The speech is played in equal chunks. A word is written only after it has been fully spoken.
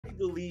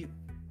believe.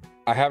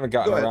 I haven't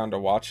gotten Go ahead. around to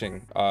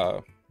watching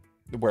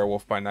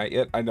Werewolf by Night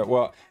yet. I know,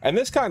 well, and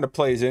this kind of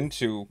plays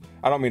into,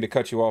 I don't mean to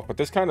cut you off, but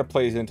this kind of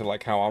plays into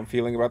like how I'm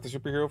feeling about the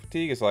superhero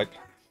fatigue. Is like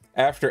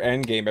after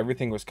Endgame,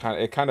 everything was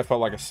it kind of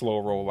felt like a slow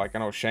roll. Like I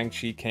know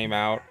Shang-Chi came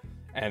out,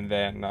 and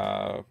then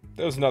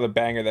there was another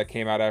banger that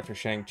came out after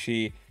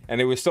Shang-Chi,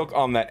 and it was still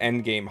on that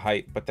Endgame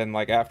hype. But then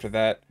like after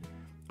that,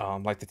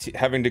 like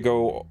having to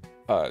go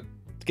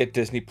get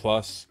Disney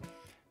Plus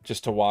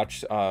just to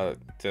watch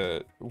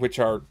which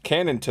are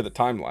canon to the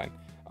timeline,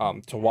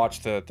 to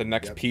watch the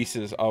next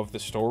pieces of the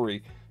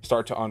story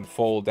start to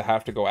unfold, to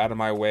have to go out of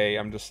my way.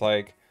 I'm just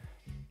like,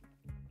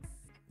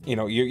 you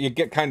know, you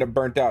get kind of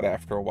burnt out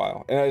after a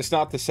while. And it's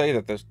not to say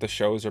that the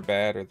shows are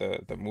bad or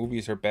the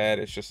movies are bad.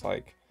 It's just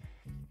like,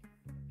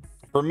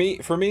 for me,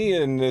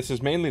 and this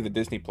is mainly the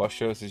Disney Plus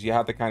shows, is you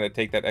have to kind of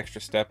take that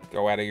extra step,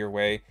 go out of your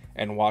way,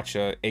 and watch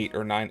a 8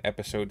 or 9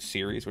 episode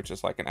series, which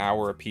is like an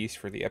hour a piece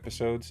for the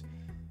episodes.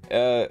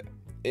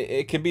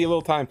 It can be a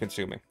little time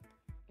consuming.